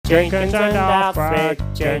Jenkins and Alfred,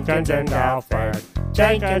 Jenkins and Alfred,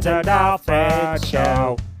 Jenkins and Alfred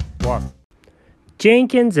Show. What?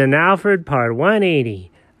 Jenkins and Alfred, Part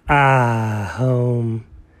 180. Home.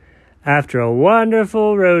 After a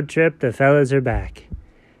wonderful road trip, the fellas are back.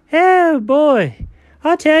 Oh, boy.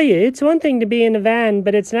 I'll tell you, it's one thing to be in a van,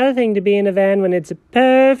 but it's another thing to be in a van when it's a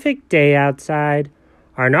perfect day outside.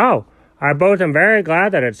 I know. I both am very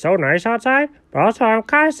glad that it's so nice outside, but also I'm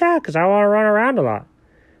kind of sad because I want to run around a lot.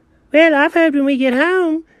 Well, I've heard when we get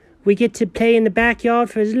home, we get to play in the backyard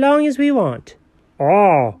for as long as we want.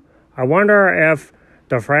 Oh, I wonder if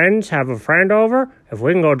the friends have a friend over, if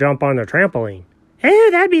we can go jump on the trampoline. Oh,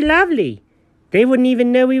 that'd be lovely. They wouldn't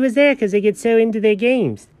even know we was there because they get so into their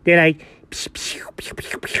games. They're like, pew, pew, pew,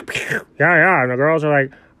 pew, pew, pew. Yeah, and the girls are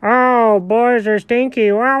like, oh, boys are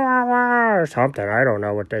stinky, wah, wah, wah, or something. I don't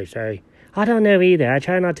know what they say. I don't know either. I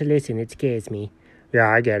try not to listen. It scares me. Yeah,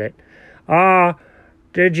 I get it.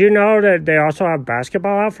 Did you know that they also have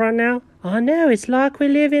basketball out front now? Oh, no, it's like we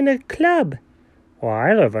live in a club. Well,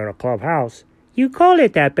 I live in a clubhouse. You call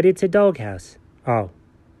it that, but it's a doghouse. Oh.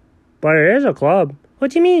 But it is a club.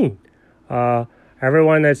 What do you mean?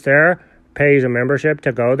 Everyone that's there pays a membership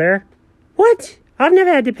to go there. What? I've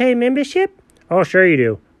never had to pay a membership. Oh, sure you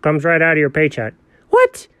do. Comes right out of your paycheck.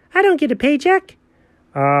 What? I don't get a paycheck.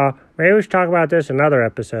 Maybe we should talk about this another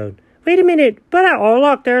episode. Wait a minute. Oh,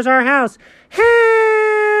 look, there's our house.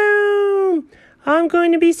 Home! I'm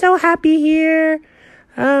going to be so happy here.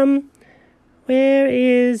 Where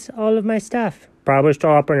is all of my stuff? Probably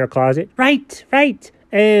still up in your closet. Right.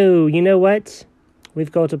 Oh, you know what?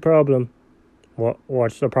 We've got a problem.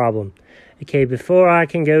 What's the problem? Okay, before I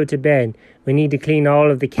can go to bed, we need to clean all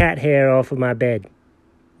of the cat hair off of my bed.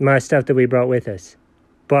 My stuff that we brought with us.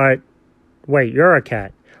 But, wait, you're a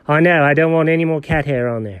cat. Oh, no, I don't want any more cat hair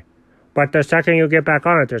on there. But the second you get back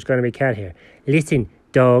on it, there's going to be cat hair. Listen,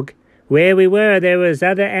 dog. Where we were, there was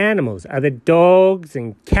other animals. Other dogs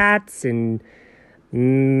and cats and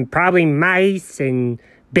probably mice and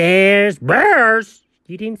bears. Bears?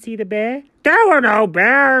 You didn't see the bear? There were no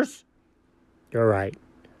bears. You're right.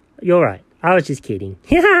 I was just kidding.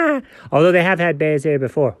 Although they have had bears there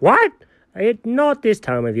before. What? Not this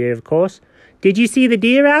time of year, of course. Did you see the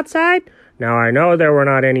deer outside? Now, I know there were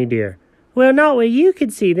not any deer. Well, not where you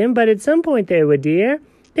could see them, but at some point there were deer.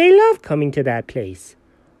 They love coming to that place.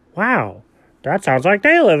 Wow, that sounds like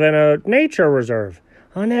they live in a nature reserve.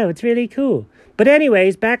 Oh, no, it's really cool. But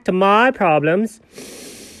anyways, back to my problems.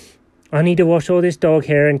 I need to wash all this dog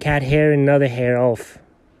hair and cat hair and other hair off.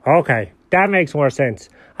 Okay, that makes more sense.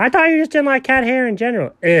 I thought you just didn't like cat hair in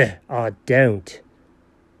general. I don't.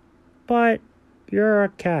 But you're a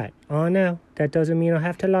cat. Oh, no, that doesn't mean I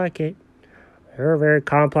have to like it. You're a very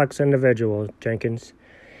complex individual, Jenkins.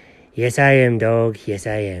 Yes, I am, dog. Yes,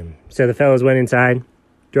 I am. So the fellas went inside,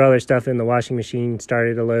 threw all their stuff in the washing machine,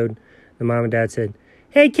 started to load. The mom and dad said,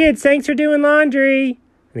 "Hey, kids, thanks for doing laundry."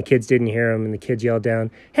 And the kids didn't hear them, and the kids yelled down,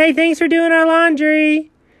 "Hey, thanks for doing our laundry."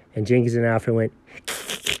 And Jenkins and Alfred went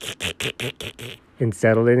and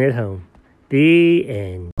settled in at home. The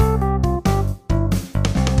end.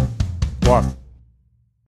 What?